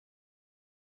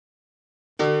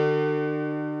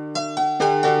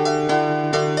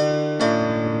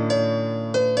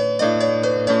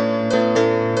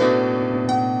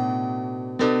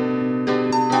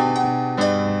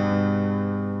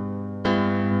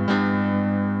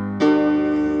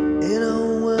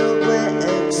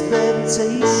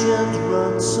expectations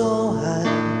run so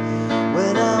high.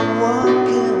 When I'm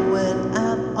walking, when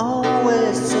I'm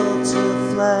always told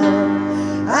to fly,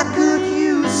 I could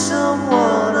use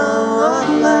someone a lot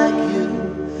like you,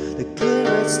 the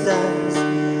clearest eyes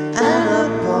and a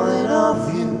point of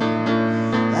view,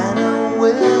 and a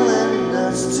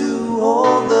willingness to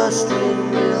hold the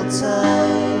string real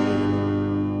tight.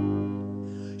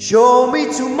 Show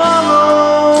me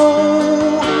tomorrow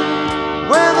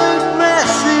where the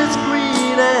grass is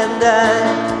green and I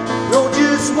know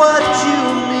just what you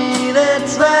mean and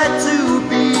try to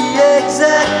be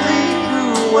exactly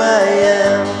who I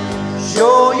am.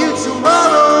 Show you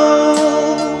tomorrow.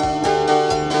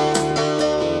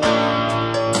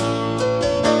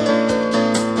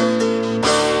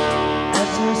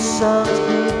 As the sun's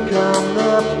become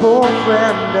the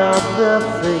boyfriend of the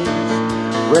face,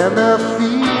 when the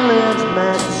feelings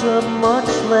matter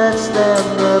much less than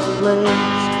the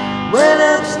place, when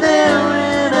I'm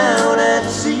staring out at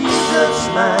seas of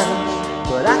smiles,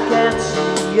 but I can't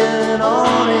see an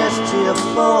honest tip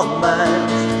for mine,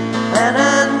 and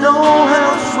I know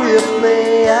how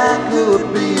swiftly I could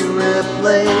be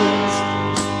replaced.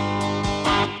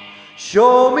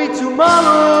 Show me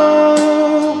tomorrow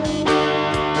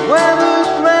where the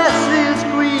grass is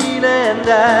green and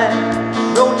I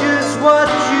know just what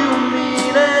you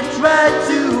mean and try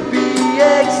to be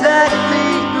exactly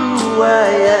who I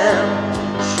am.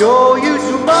 Show you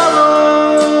tomorrow.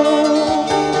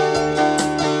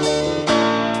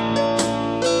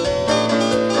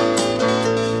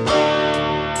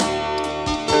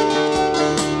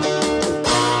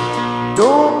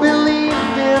 Don't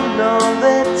believe in all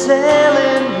they're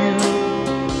telling you.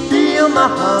 Feel my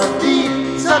heartbeat,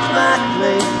 touch my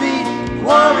clay feet,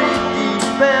 worry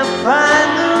deep and find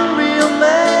the real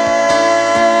man.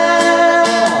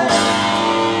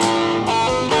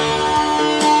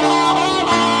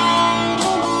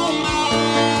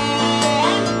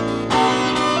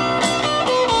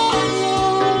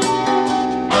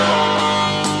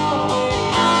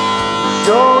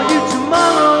 Show you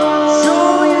tomorrow.